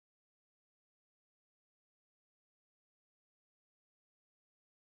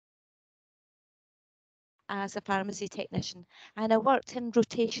as a pharmacy technician, and I worked in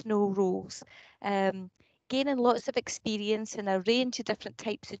rotational roles, gaining lots of experience in a range of different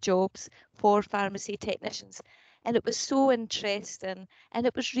types of jobs for pharmacy technicians. And it was so interesting, and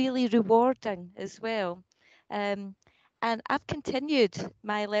it was really rewarding as well. And I've continued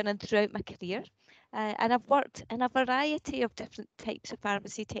my learning throughout my career. And I've worked in a variety of different types of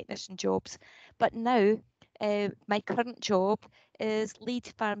pharmacy technician jobs. But now, my current job is lead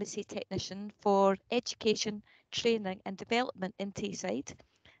pharmacy technician for education, training and development in Tayside.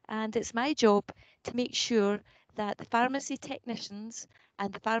 And it's my job to make sure that the pharmacy technicians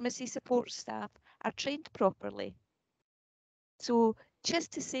and the pharmacy support staff are trained properly. So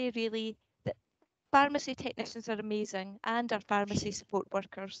just to say really that pharmacy technicians are amazing, and our pharmacy support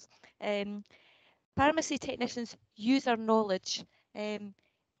workers. Pharmacy technicians use our knowledge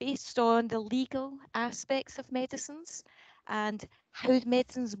based on the legal aspects of medicines and how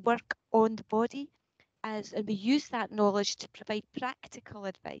medicines work on the body, and we use that knowledge to provide practical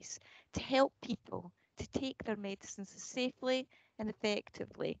advice to help people to take their medicines safely and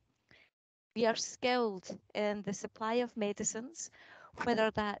effectively. We are skilled in the supply of medicines,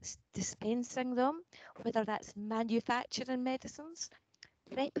 whether that's dispensing them, whether that's manufacturing medicines,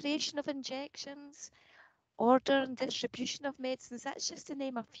 preparation of injections, order and distribution of medicines. That's just to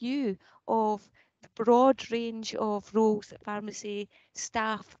name a few of the broad range of roles that pharmacy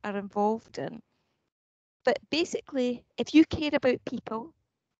staff are involved in. But basically, if you care about people,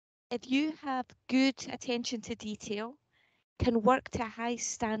 if you have good attention to detail, can work to a high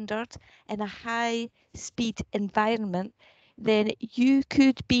standard in a high speed environment, then you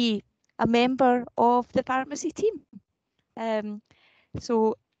could be a member of the pharmacy team.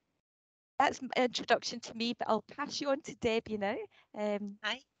 So that's my introduction to me, but I'll pass you on to Debbie now.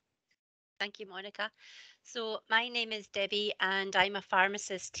 Hi, thank you, Monica. So my name is Debbie and I'm a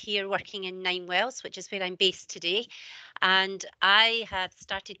pharmacist here working in Nine Wells, which is where I'm based today. And I have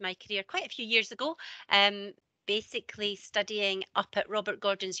started my career quite a few years ago, basically studying up at Robert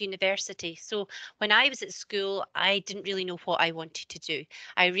Gordon's University. So when I was at school, I didn't really know what I wanted to do.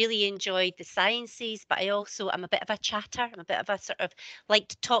 I really enjoyed the sciences, but I also am a bit of a chatter. I'm a bit of a sort of like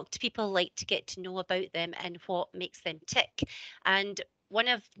to talk to people, like to get to know about them and what makes them tick. And one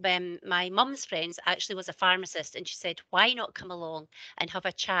of my mum's friends actually was a pharmacist, and she said, why not come along and have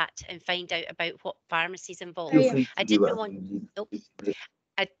a chat and find out about what pharmacies involved? I didn't want, oh,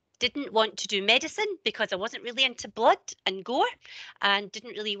 I didn't want to do medicine because I wasn't really into blood and gore and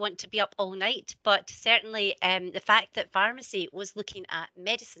didn't really want to be up all night. But certainly, the fact that pharmacy was looking at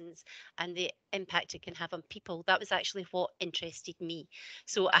medicines and the impact it can have on people, that was actually what interested me.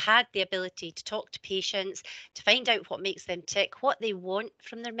 So I had the ability to talk to patients, to find out what makes them tick, what they want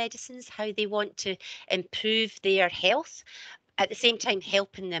from their medicines, how they want to improve their health, at the same time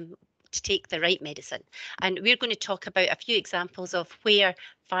helping them to take the right medicine. And we're going to talk about a few examples of where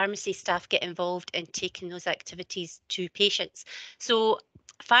pharmacy staff get involved in taking those activities to patients. So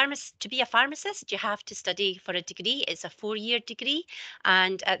to be a pharmacist, you have to study for a degree. It's a 4-year degree.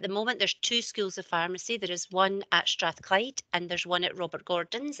 And at the moment, there's 2 schools of pharmacy. There is one at Strathclyde and there's one at Robert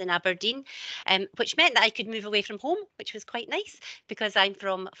Gordon's in Aberdeen, which meant that I could move away from home, which was quite nice because I'm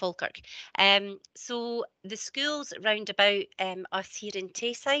from Falkirk. So the schools round about us here in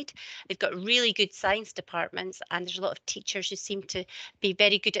Tayside, they've got really good science departments, and there's a lot of teachers who seem to be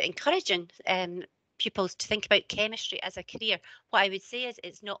very good at encouraging pupils to think about chemistry as a career. What I would say is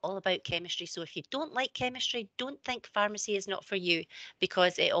it's not all about chemistry. So if you don't like chemistry, don't think pharmacy is not for you,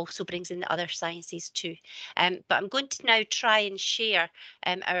 because it also brings in the other sciences too. But I'm going to now try and share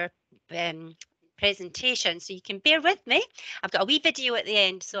our presentation, so you can bear with me. I've got a wee video at the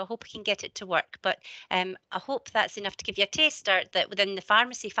end, so I hope I can get it to work. But I hope that's enough to give you a taster that within the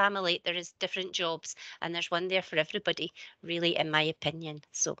pharmacy family there is different jobs, and there's one there for everybody, really, in my opinion.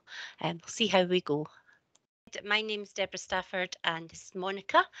 So we'll see how we go. My name's Deborah Stafford and this is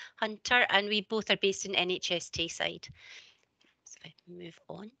Monica Hunter, and we both are based in NHS Tayside. So if I move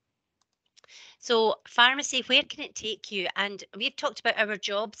on. So pharmacy, where can it take you? And we've talked about our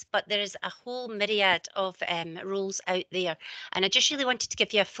jobs, but there is a whole myriad of roles out there. And I just really wanted to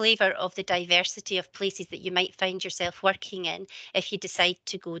give you a flavour of the diversity of places that you might find yourself working in if you decide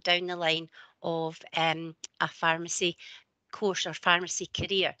to go down the line of a pharmacy course or pharmacy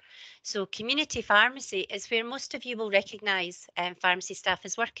career. So community pharmacy is where most of you will recognise pharmacy staff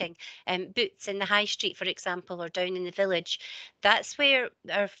as working. Boots in the high street, for example, or down in the village. That's where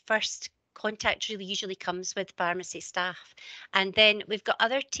our first contact really usually comes with pharmacy staff. And then we've got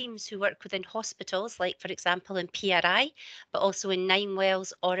other teams who work within hospitals, like for example in PRI, but also in Nine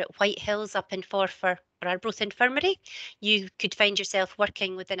Wells or at White Hills up in Forfar or Arbroath Infirmary. You could find yourself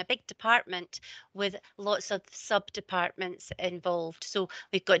working within a big department with lots of sub-departments involved. So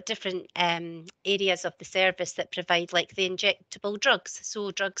we've got different areas of the service that provide like the injectable drugs,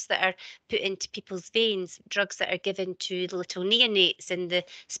 so drugs that are put into people's veins, drugs that are given to the little neonates in the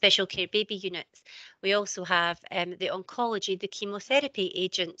special care baby units. We also have the oncology, the chemotherapy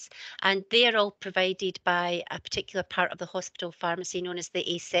agents, and they're all provided by a particular part of the hospital pharmacy known as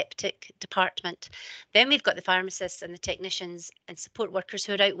the aseptic department. Then we've got the pharmacists and the technicians and support workers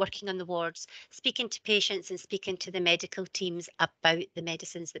who are out working on the wards, speaking to patients and speaking to the medical teams about the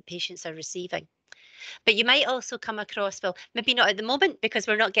medicines that patients are receiving. But you might also come across, well, maybe not at the moment because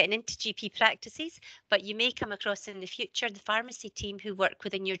we're not getting into GP practices, but you may come across in the future the pharmacy team who work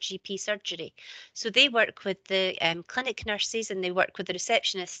within your GP surgery. So they work with the clinic nurses and they work with the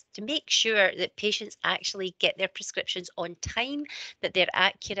receptionists to make sure that patients actually get their prescriptions on time, that they're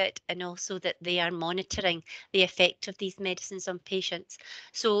accurate, and also that they are monitoring the effect of these medicines on patients.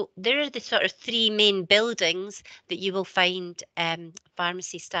 So there are the sort of three main buildings that you will find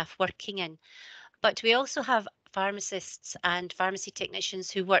pharmacy staff working in. But we also have pharmacists and pharmacy technicians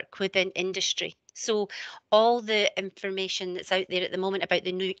who work within industry. So all the information that's out there at the moment about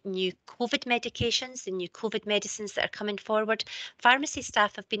the new COVID medications, the new COVID medicines that are coming forward, pharmacy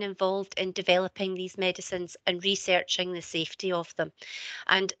staff have been involved in developing these medicines and researching the safety of them.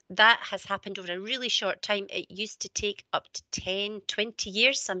 And that has happened over a really short time. It used to take up to 10, 20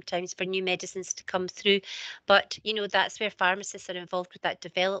 years sometimes for new medicines to come through. But, you know, that's where pharmacists are involved with that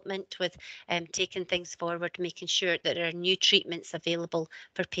development, with taking things forward, making sure that there are new treatments available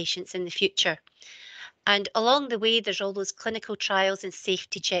for patients in the future. And along the way, there's all those clinical trials and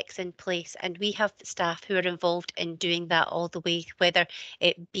safety checks in place. And we have staff who are involved in doing that all the way, whether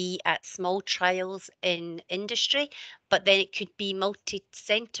it be at small trials in industry, but then it could be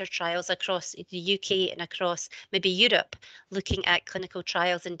multi-centre trials across the UK and across maybe Europe, looking at clinical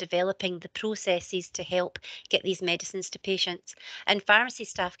trials and developing the processes to help get these medicines to patients. And pharmacy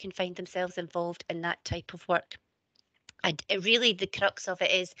staff can find themselves involved in that type of work. And really, the crux of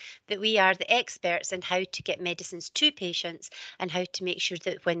it is that we are the experts in how to get medicines to patients and how to make sure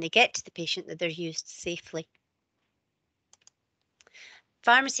that when they get to the patient that they're used safely.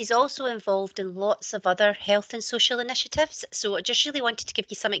 Pharmacy is also involved in lots of other health and social initiatives. So I just really wanted to give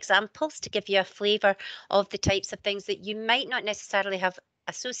you some examples to give you a flavour of the types of things that you might not necessarily have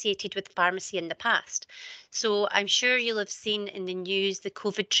associated with pharmacy in the past. So I'm sure you'll have seen in the news the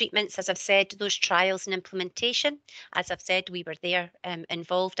COVID treatments, as I've said, those trials and implementation. As I've said, we were there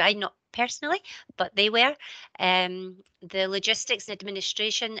involved. I not personally, but they were. The logistics and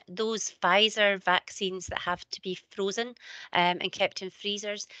administration, those Pfizer vaccines that have to be frozen and kept in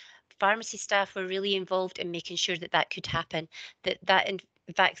freezers. Pharmacy staff were really involved in making sure that that could happen, that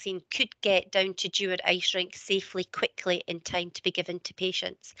vaccine could get down to Dewar ice rink safely, quickly, in time to be given to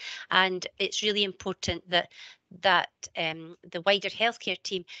patients. And it's really important that the wider healthcare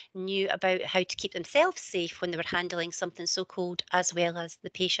team knew about how to keep themselves safe when they were handling something so cold, as well as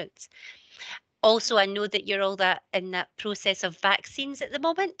the patients. Also, I know that you're all that in that process of vaccines at the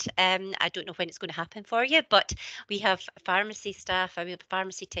moment. I don't know when it's going to happen for you, but we have pharmacy staff, we have a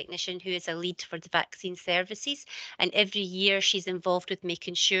pharmacy technician who is a lead for the vaccine services. And every year she's involved with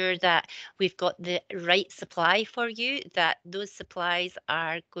making sure that we've got the right supply for you, that those supplies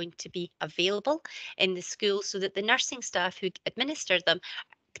are going to be available in the school so that the nursing staff who administer them,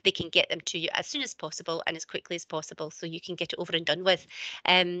 they can get them to you as soon as possible and as quickly as possible so you can get it over and done with.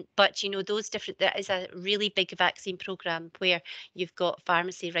 But you know, those different, there is a really big vaccine program where you've got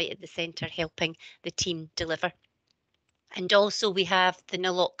pharmacy right at the centre helping the team deliver. And also we have the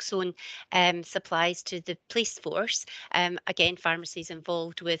naloxone supplies to the police force. Again, pharmacies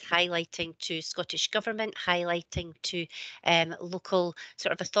involved with highlighting to Scottish Government, highlighting to local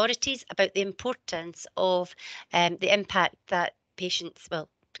sort of authorities about the importance of the impact that patients, well,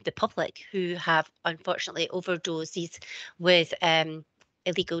 the public who have unfortunately overdoses with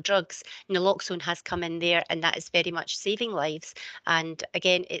illegal drugs. Naloxone has come in there and that is very much saving lives. And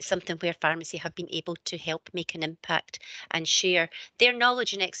again, it's something where pharmacy have been able to help make an impact and share their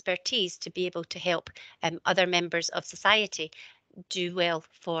knowledge and expertise to be able to help other members of society do well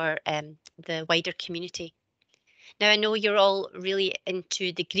for the wider community. Now, I know you're all really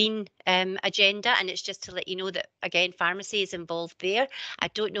into the green agenda, and it's just to let you know that, again, pharmacy is involved there. I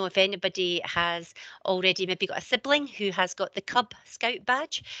don't know if anybody has already maybe got a sibling who has got the Cub Scout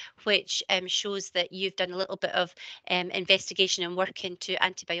badge, which shows that you've done a little bit of investigation and work into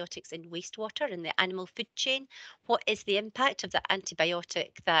antibiotics in wastewater in the animal food chain. What is the impact of the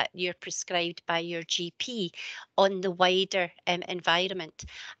antibiotic that you're prescribed by your GP on the wider environment?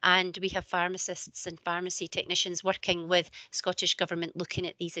 And we have pharmacists and pharmacy technicians working with Scottish Government looking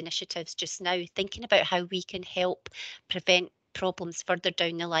at these initiatives just now, thinking about how we can help prevent problems further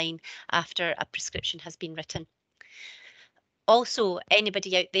down the line after a prescription has been written. Also,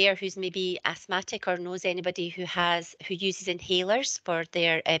 anybody out there who's maybe asthmatic or knows anybody who uses inhalers for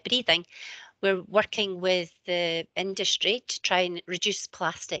their breathing, we're working with the industry to try and reduce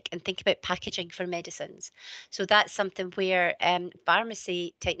plastic and think about packaging for medicines. So that's something where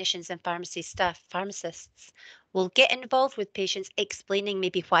pharmacy technicians and pharmacy staff, pharmacists, will get involved with patients explaining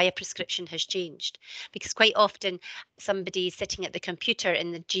maybe why a prescription has changed. Because quite often somebody sitting at the computer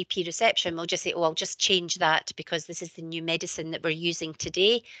in the GP reception will just say, oh, I'll just change that because this is the new medicine that we're using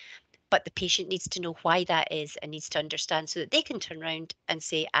today. But the patient needs to know why that is and needs to understand so that they can turn around and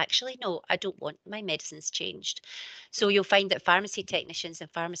say, actually, no, I don't want my medicines changed. So you'll find that pharmacy technicians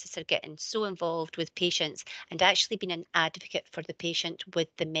and pharmacists are getting so involved with patients and actually being an advocate for the patient with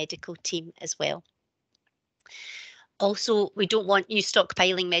the medical team as well. Also, we don't want you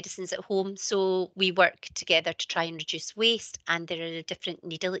stockpiling medicines at home, so we work together to try and reduce waste. And there are different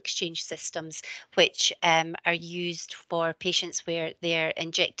needle exchange systems which are used for patients where they're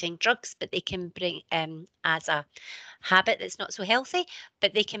injecting drugs, but they can bring as a habit that's not so healthy,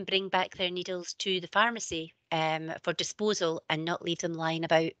 but they can bring back their needles to the pharmacy for disposal and not leave them lying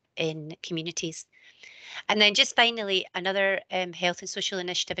about in communities. And then just finally, another health and social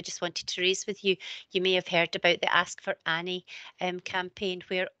initiative I just wanted to raise with you. You may have heard about the Ask for Annie campaign,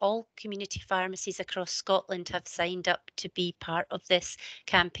 where all community pharmacies across Scotland have signed up to be part of this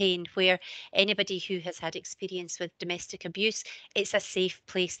campaign, where anybody who has had experience with domestic abuse, it's a safe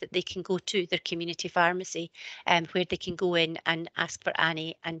place that they can go to, their community pharmacy, where they can go in and ask for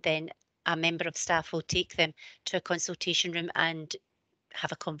Annie, and then a member of staff will take them to a consultation room and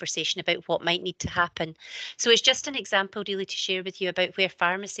have a conversation about what might need to happen. So it's just an example really to share with you about where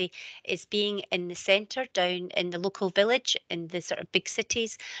pharmacy is being in the centre down in the local village, in the sort of big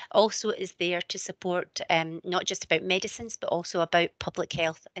cities, also is there to support not just about medicines, but also about public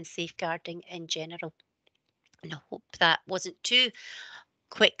health and safeguarding in general. And I hope that wasn't too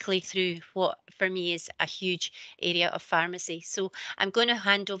quickly through what for me is a huge area of pharmacy. So I'm going to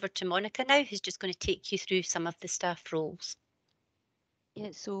hand over to Monica now, who's just going to take you through some of the staff roles.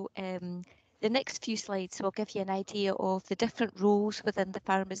 Yeah, so the next few slides will give you an idea of the different roles within the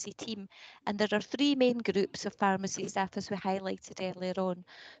pharmacy team. And there are three main groups of pharmacy staff, as we highlighted earlier on.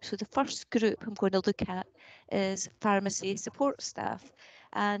 So the first group I'm going to look at is pharmacy support staff.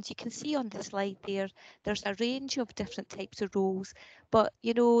 And you can see on the slide there's a range of different types of roles, but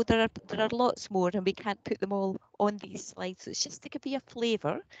you know, there are lots more and we can't put them all on these slides. So it's just to give you a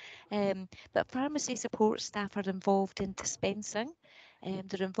flavour. But pharmacy support staff are involved in dispensing.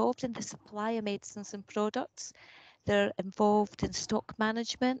 They're involved in the supply of medicines and products. They're involved in stock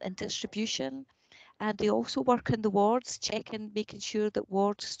management and distribution. And they also work in the wards, making sure that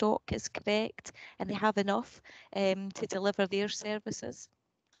ward stock is correct and they have enough to deliver their services.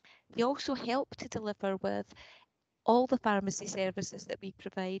 They also help to deliver with all the pharmacy services that we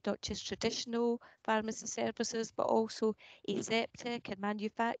provide, not just traditional pharmacy services, but also aseptic and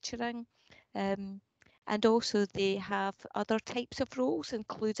manufacturing. And also they have other types of roles,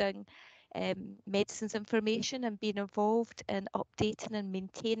 including medicines information and being involved in updating and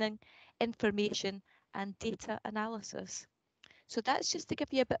maintaining information and data analysis. So that's just to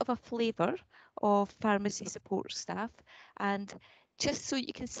give you a bit of a flavour of pharmacy support staff. And just so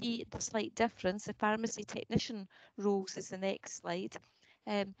you can see the slight difference, the pharmacy technician roles is the next slide.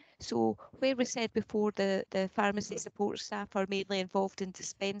 So where we said before the pharmacy support staff are mainly involved in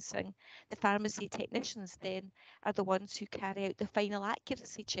dispensing, the pharmacy technicians then are the ones who carry out the final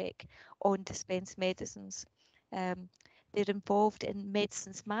accuracy check on dispensed medicines. They're involved in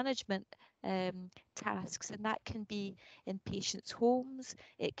medicines management tasks, and that can be in patients' homes,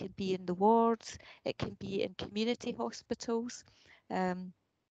 it can be in the wards, it can be in community hospitals.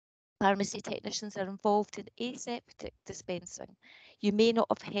 Pharmacy technicians are involved in aseptic dispensing. You may not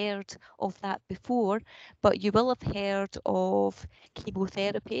have heard of that before, but you will have heard of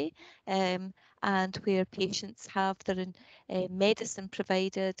chemotherapy and where patients have their medicine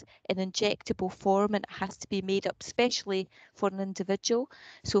provided in injectable form and it has to be made up specially for an individual.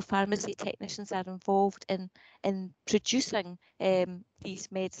 So pharmacy technicians are involved in producing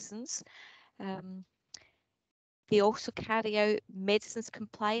these medicines. They also carry out medicines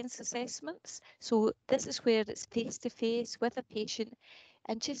compliance assessments. So this is where it's face-to-face with a patient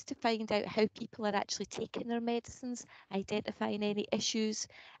and just to find out how people are actually taking their medicines, identifying any issues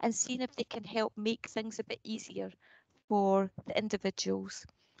and seeing if they can help make things a bit easier for the individuals.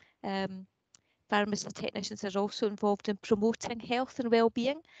 pharmacy technicians are also involved in promoting health and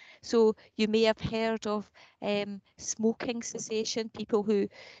well-being. So you may have heard of smoking cessation, people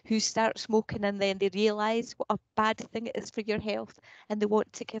who start smoking and then they realise what a bad thing it is for your health and they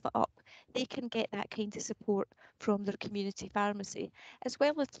want to give it up. They can get that kind of support from their community pharmacy, as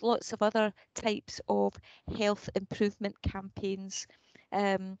well as lots of other types of health improvement campaigns.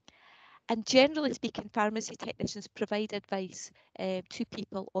 And generally speaking, pharmacy technicians provide advice to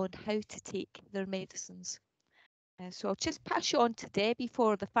people on how to take their medicines. So I'll just pass you on to Debbie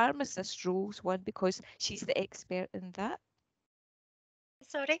for the pharmacist roles one, because she's the expert in that.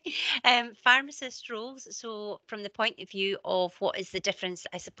 Sorry, pharmacist roles. So, from the point of view of what is the difference,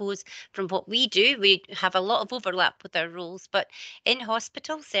 I suppose, from what we do, we have a lot of overlap with our roles. But in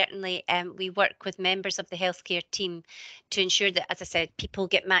hospital, certainly, we work with members of the healthcare team to ensure that, as I said, people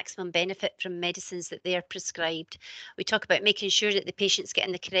get maximum benefit from medicines that they are prescribed. We talk about making sure that the patient's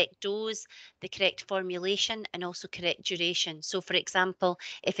getting the correct dose, the correct formulation, and also correct duration. So, for example,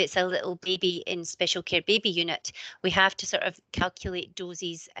 if it's a little baby in special care baby unit, we have to sort of calculate doses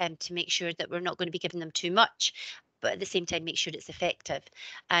to make sure that we're not going to be giving them too much, but at the same time make sure it's effective.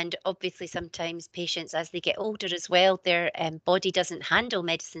 And obviously sometimes patients, as they get older as well, their body doesn't handle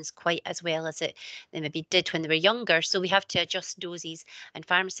medicines quite as well as they maybe did when they were younger, so we have to adjust doses, and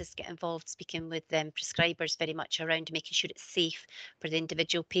pharmacists get involved speaking with prescribers very much around making sure it's safe for the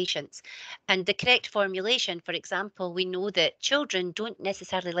individual patients. And the correct formulation, for example, we know that children don't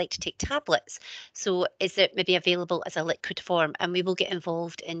necessarily like to take tablets, so is it maybe available as a liquid form? And we will get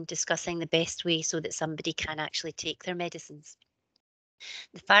involved in discussing the best way so that somebody can actually take their medicines.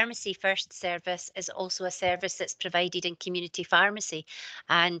 The Pharmacy First service is also a service that's provided in community pharmacy,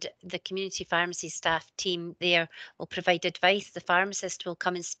 and the community pharmacy staff team there will provide advice. The pharmacist will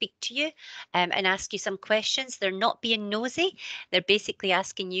come and speak to you and ask you some questions. They're not being nosy, they're basically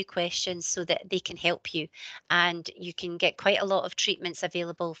asking you questions so that they can help you. And you can get quite a lot of treatments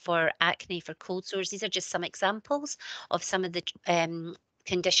available for acne, for cold sores. These are just some examples of some of the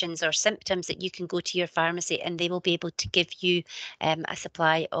conditions or symptoms that you can go to your pharmacy and they will be able to give you a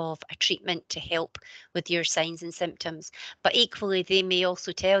supply of a treatment to help with your signs and symptoms. But equally, they may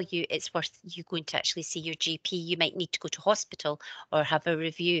also tell you it's worth you going to actually see your GP. You might need to go to hospital or have a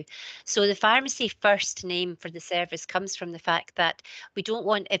review. So the Pharmacy First name for the service comes from the fact that we don't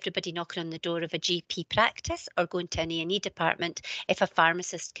want everybody knocking on the door of a GP practice or going to an A&E department if a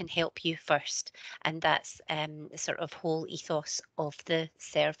pharmacist can help you first. And that's the sort of whole ethos of the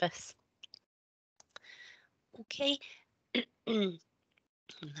service. Okay. I'm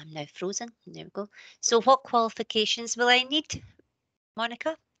now frozen. There we go. So what qualifications will I need,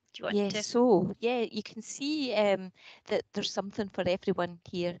 Monica? Do you want to? So yeah, you can see that there's something for everyone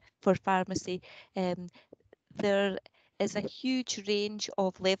here for pharmacy. There is a huge range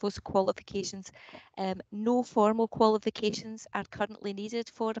of levels of qualifications. No formal qualifications are currently needed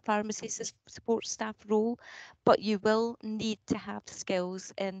for a pharmacy support staff role, but you will need to have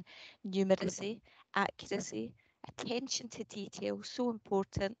skills in numeracy, accuracy, attention to detail, so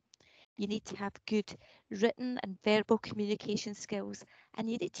important. You need to have good written and verbal communication skills, and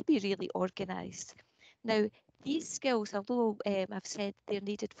you need to be really organised. Now, these skills, although I've said they're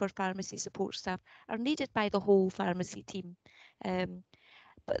needed for pharmacy support staff, are needed by the whole pharmacy team.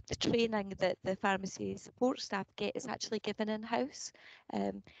 But the training that the pharmacy support staff get is actually given in-house.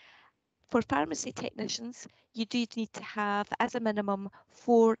 For pharmacy technicians, you do need to have, as a minimum,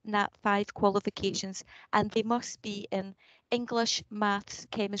 4 Nat 5 qualifications, and they must be in English, maths,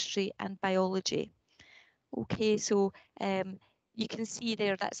 chemistry, and biology. Okay, so you can see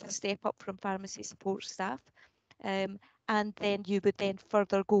there that's a step up from pharmacy support staff. And then you would then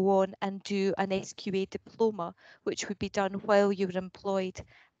further go on and do an SQA diploma, which would be done while you were employed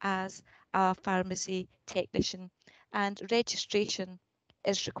as a pharmacy technician. And registration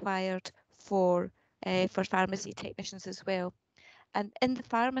is required for pharmacy technicians as well. And in the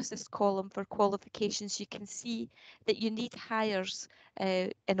pharmacist column for qualifications, you can see that you need hires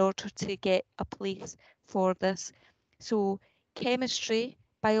in order to get a place for this. So chemistry,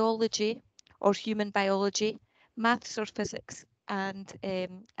 biology or human biology, maths or physics, and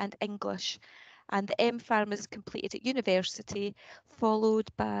English. And the M-Pharm is completed at university, followed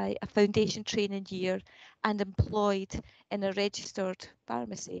by a foundation training year and employed in a registered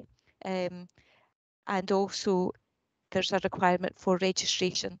pharmacy. And also there's a requirement for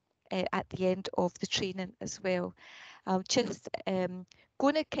registration at the end of the training as well. I'm just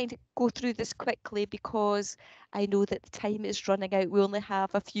going to kind of go through this quickly because I know that the time is running out. We only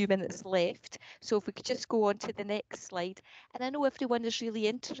have a few minutes left. So if we could just go on to the next slide. And I know everyone is really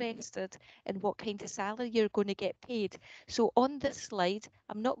interested in what kind of salary you're going to get paid. So on this slide,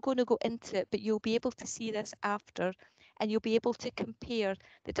 I'm not going to go into it, but you'll be able to see this after, and you'll be able to compare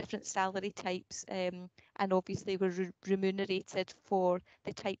the different salary types. And obviously we're remunerated for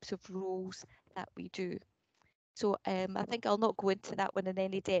the types of roles that we do. So I think I'll not go into that one in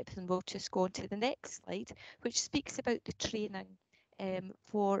any depth, and we'll just go on to the next slide, which speaks about the training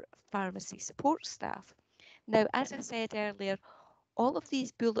for pharmacy support staff. Now, as I said earlier, all of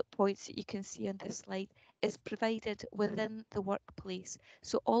these bullet points that you can see on this slide is provided within the workplace.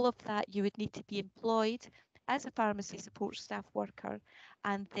 So all of that, you would need to be employed as a pharmacy support staff worker,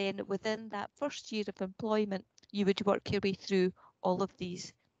 and then within that first year of employment, you would work your way through all of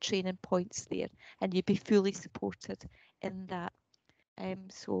these training points there, and you'd be fully supported in that.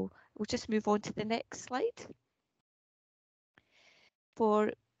 So we'll just move on to the next slide.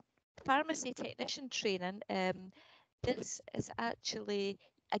 For pharmacy technician training, this is actually,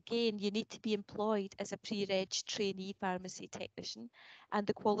 again, you need to be employed as a pre-reg trainee pharmacy technician, and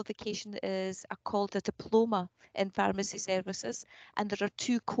the qualification is called a diploma in pharmacy services, and there are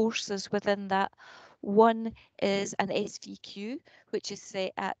two courses within that. One is an SVQ, which is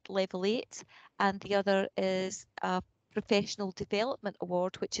set at level 8, and the other is a professional development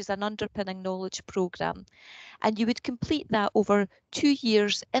award, which is an underpinning knowledge programme. And you would complete that over 2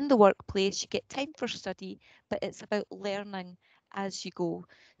 years in the workplace. You get time for study, but it's about learning as you go.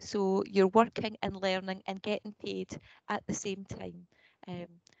 So you're working and learning and getting paid at the same time.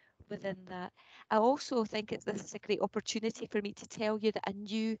 Within that, I also think this is a great opportunity for me to tell you that a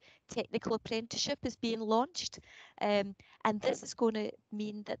new technical apprenticeship is being launched, and this is going to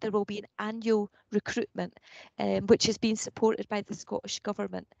mean that there will be an annual recruitment, which is being supported by the Scottish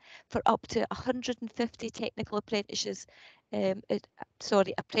Government for up to 150 technical apprentices,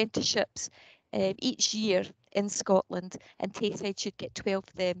 apprenticeships each year in Scotland, and Tayside should get 12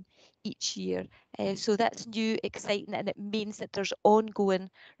 of them each year. So that's new, exciting, and it means that there's ongoing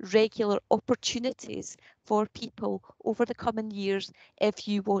regular opportunities for people over the coming years if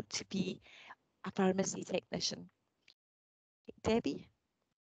you want to be a pharmacy technician. Debbie?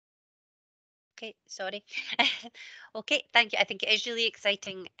 Okay, sorry. Okay, thank you. I think it is really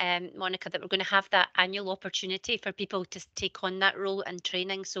exciting, Monica, that we're going to have that annual opportunity for people to take on that role and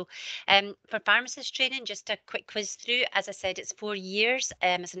training. So for pharmacist training, just a quick quiz through. As I said, it's 4 years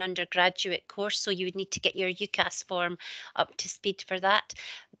as an undergraduate course, so you would need to get your UCAS form up to speed for that.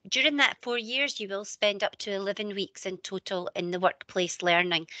 During that 4 years, you will spend up to 11 weeks in total in the workplace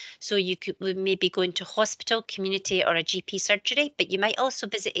learning. So you could maybe go into hospital, community, or a GP surgery, but you might also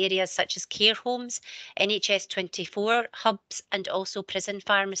visit areas such as care homes, NHS 24 hubs, and also prison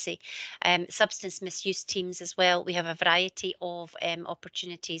pharmacy, substance misuse teams as well. We have a variety of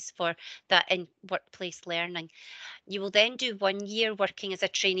opportunities for that in workplace learning. You will then do 1 year working as a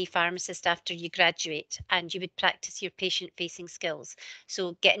trainee pharmacist after you graduate, and you would practice your patient-facing skills.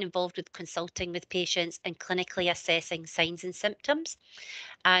 So getting involved with consulting with patients and clinically assessing signs and symptoms.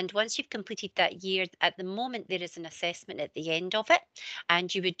 And once you've completed that year, at the moment, there is an assessment at the end of it,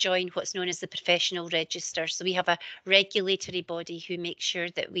 and you would join what's known as the professional register. So we have a regulatory body who makes sure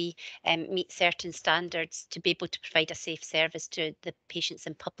that we meet certain standards to be able to provide a safe service to the patients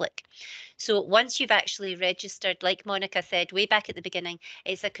and public. So once you've actually registered, like Monica said way back at the beginning,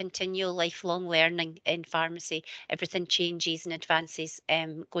 it's a continual lifelong learning in pharmacy. Everything changes and advances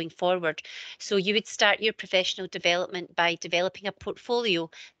going forward. So you would start your professional development by developing a portfolio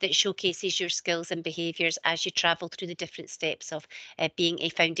that showcases your skills and behaviours as you travel through the different steps of being a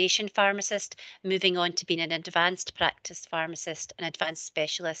foundation pharmacist, moving on to being an advanced practice pharmacist, an advanced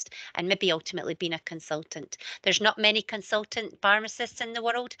specialist, and maybe ultimately being a consultant. There's not many consultant pharmacists in the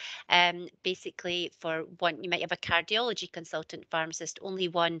world. Basically, for one, you might have a cardiology consultant pharmacist, only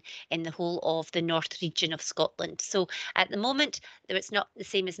one in the whole of the North region of Scotland. So at the moment, it's not the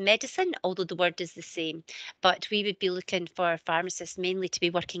same as medicine, although the word is the same. But we would be looking for pharmacists mainly to be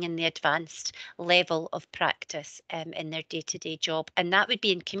working in the advanced level of practice in their day-to-day job. And that would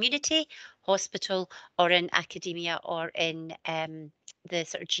be in community, hospital, or in academia, or in the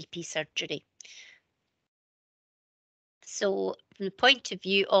sort of GP surgery. So from the point of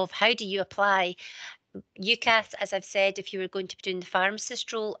view of how do you apply, UCAS, as I've said, if you were going to be doing the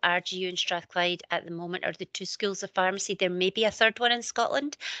pharmacist role, RGU and Strathclyde at the moment are the two schools of pharmacy. There may be a third one in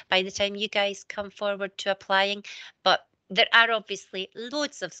Scotland by the time you guys come forward to applying, but there are obviously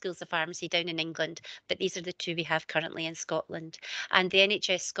loads of schools of pharmacy down in England, but these are the two we have currently in Scotland. And the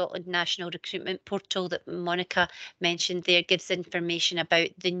NHS Scotland National Recruitment Portal that Monica mentioned there gives information about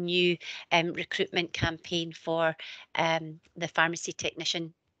the new recruitment campaign for the pharmacy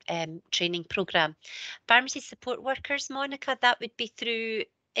technician training programme. Pharmacy support workers, Monica, that would be through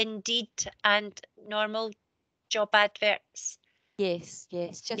Indeed and normal job adverts. Yes,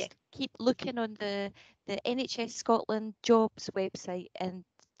 yes. Yeah. Just keep looking on the NHS Scotland jobs website and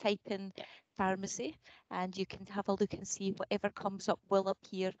type in Yeah. pharmacy, and you can have a look and see whatever comes up will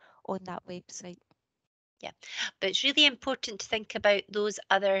appear on that website. Yeah, but it's really important to think about those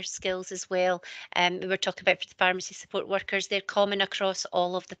other skills as well. We were talking about for the pharmacy support workers, they're common across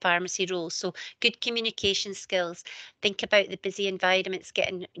all of the pharmacy roles. So good communication skills, think about the busy environments,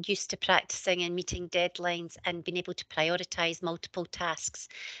 getting used to practicing and meeting deadlines and being able to prioritise multiple tasks.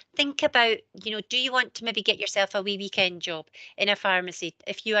 Think about, do you want to maybe get yourself a wee weekend job in a pharmacy?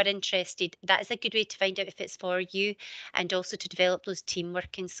 If you are interested, that is a good way to find out if it's for you and also to develop those team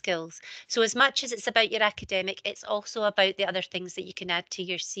working skills. So as much as it's about your academic, it's also about the other things that you can add to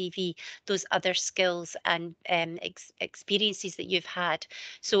your CV, those other skills and experiences that you've had.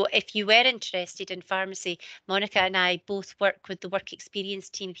 So if you were interested in pharmacy, Monica and I both work with the work experience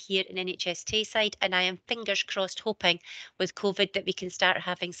team here in NHS Tayside, and I am fingers crossed hoping with COVID that we can start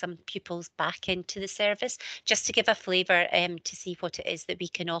having some pupils back into the service, just to give a flavour to see what it is that we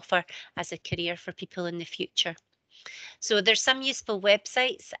can offer as a career for people in the future. So there's some useful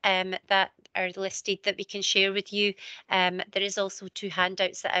websites that are listed that we can share with you. There is also 2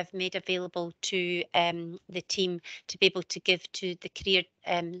 handouts that I've made available to the team to be able to give to the career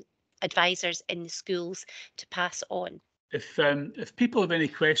advisors in the schools to pass on. If people have any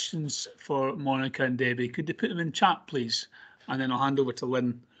questions for Monica and Debbie, could they put them in chat, please? And then I'll hand over to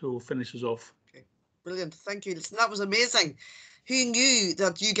Lynn, who will finish us off. Okay, brilliant. Thank you. Listen, that was amazing. Who knew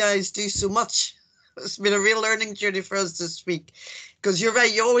that you guys do so much? It's been a real learning journey for us this week, because you're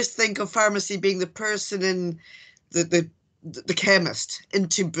right. You always think of pharmacy being the person in the chemist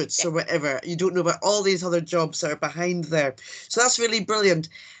into boots or whatever. You don't know about all these other jobs that are behind there. So that's really brilliant.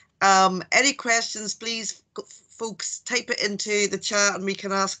 Any questions, please, folks, type it into the chat and we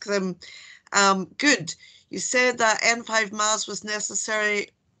can ask them. Good. You said that N5 miles was necessary.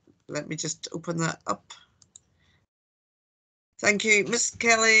 Let me just open that up. Thank you. Miss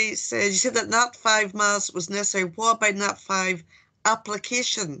Kelly said, you said that NAT 5 maths was necessary. What about NAT 5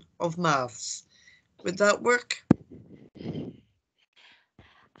 application of maths? Would that work?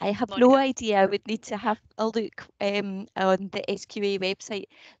 I have Monica? no idea. I would need to have a look on the SQA website.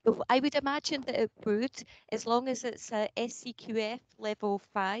 But I would imagine that it would, as long as it's a SCQF level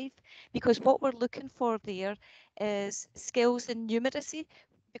 5, because what we're looking for there is skills in numeracy,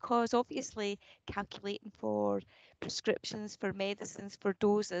 because obviously calculating for prescriptions, for medicines, for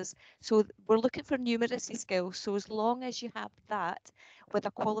doses. So we're looking for numeracy skills. So as long as you have that with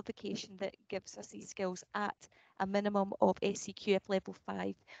a qualification that gives us these skills at a minimum of SCQF level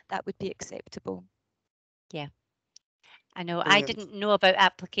 5, that would be acceptable. Yeah. I know. Brilliant. I didn't know about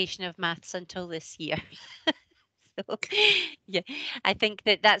application of maths until this year. So, yeah, I think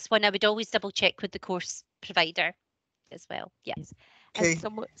that's one I would always double check with the course provider as well. Yeah. Yes. Okay.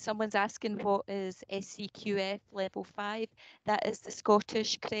 And someone's asking what is SCQF level 5. That is the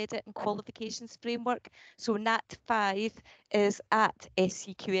Scottish Credit and Qualifications Framework. So NAT 5 is at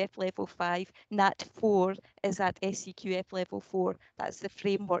SCQF level 5. NAT 4 is at SCQF level 4. That's the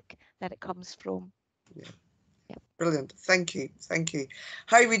framework that it comes from. Yeah. Brilliant. Thank you. Thank you.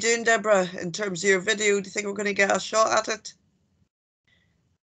 How are we doing, Deborah, in terms of your video? Do you think we're going to get a shot at it?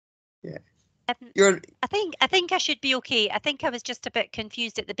 Yeah. I think I should be okay. I think I was just a bit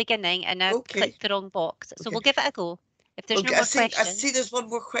confused at the beginning and I clicked the wrong box. So we'll give it a go. If there's no more questions. I see there's one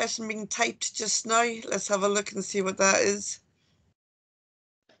more question being typed just now. Let's have a look and see what that is.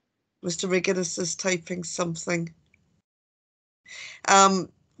 Mr. McGuinness is typing something.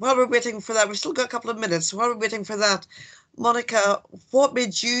 While we're waiting for that, we've still got a couple of minutes. While we're waiting for that, Monica, what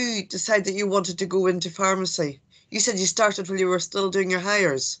made you decide that you wanted to go into pharmacy? You said you started when you were still doing your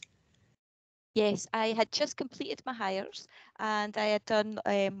hires. Yes, I had just completed my hires and I had done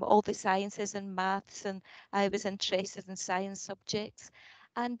all the sciences and maths, and I was interested in science subjects.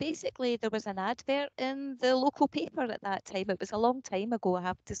 And basically there was an advert in the local paper at that time. It was a long time ago, I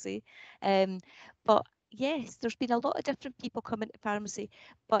have to say. But yes, there's been a lot of different people coming to pharmacy,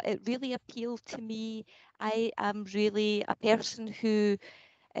 but it really appealed to me. I am really a person who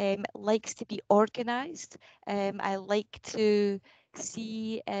likes to be organised. I like to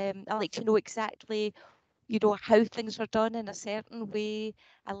see, I like to know exactly, how things are done in a certain way.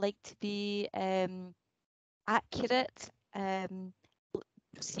 I like to be accurate.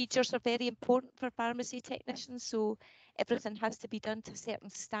 Procedures are very important for pharmacy technicians, so everything has to be done to a certain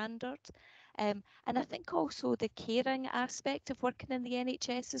standard. And I think also the caring aspect of working in the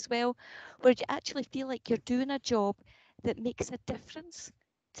NHS as well, where you actually feel like you're doing a job that makes a difference.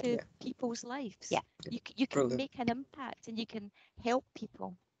 to people's lives. Yeah. You can Brilliant. make an impact and you can help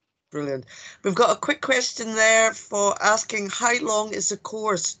people. Brilliant. We've got a quick question there for asking, how long is the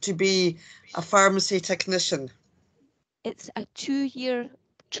course to be a pharmacy technician? It's a 2-year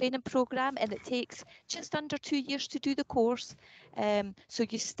training program and it takes just under 2 years to do the course. So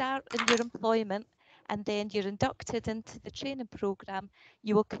you start in your employment and then you're inducted into the training program.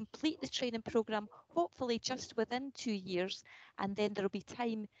 You will complete the training program hopefully just within 2 years, and then there will be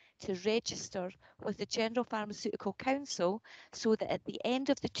time to register with the General Pharmaceutical Council so that at the end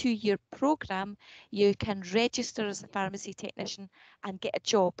of the 2-year program you can register as a pharmacy technician and get a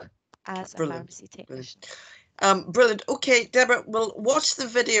job as a Brilliant. pharmacy technician. Brilliant. Okay, Deborah, we'll watch the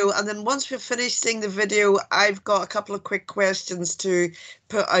video, and then once we've finished seeing the video, I've got a couple of quick questions to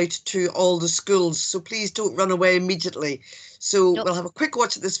put out to all the schools. So please don't run away immediately. So Nope. we'll have a quick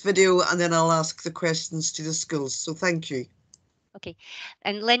watch of this video, and then I'll ask the questions to the schools. So thank you. Okay.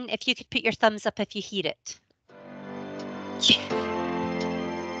 And Lynn, if you could put your thumbs up if you hear it.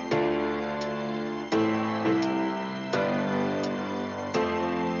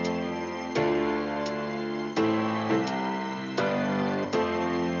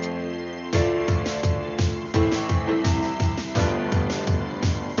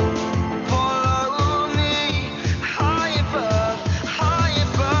 Follow me high above, high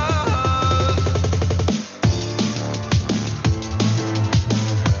above.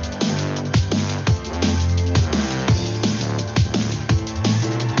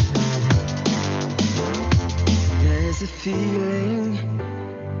 There's a feeling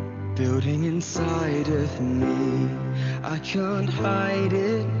building inside of me. I can't hide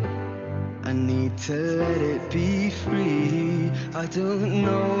it. I need to let it be free. I don't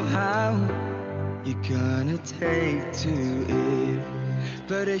know how you're gonna take to it,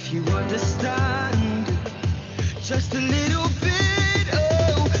 but if you understand just a little bit.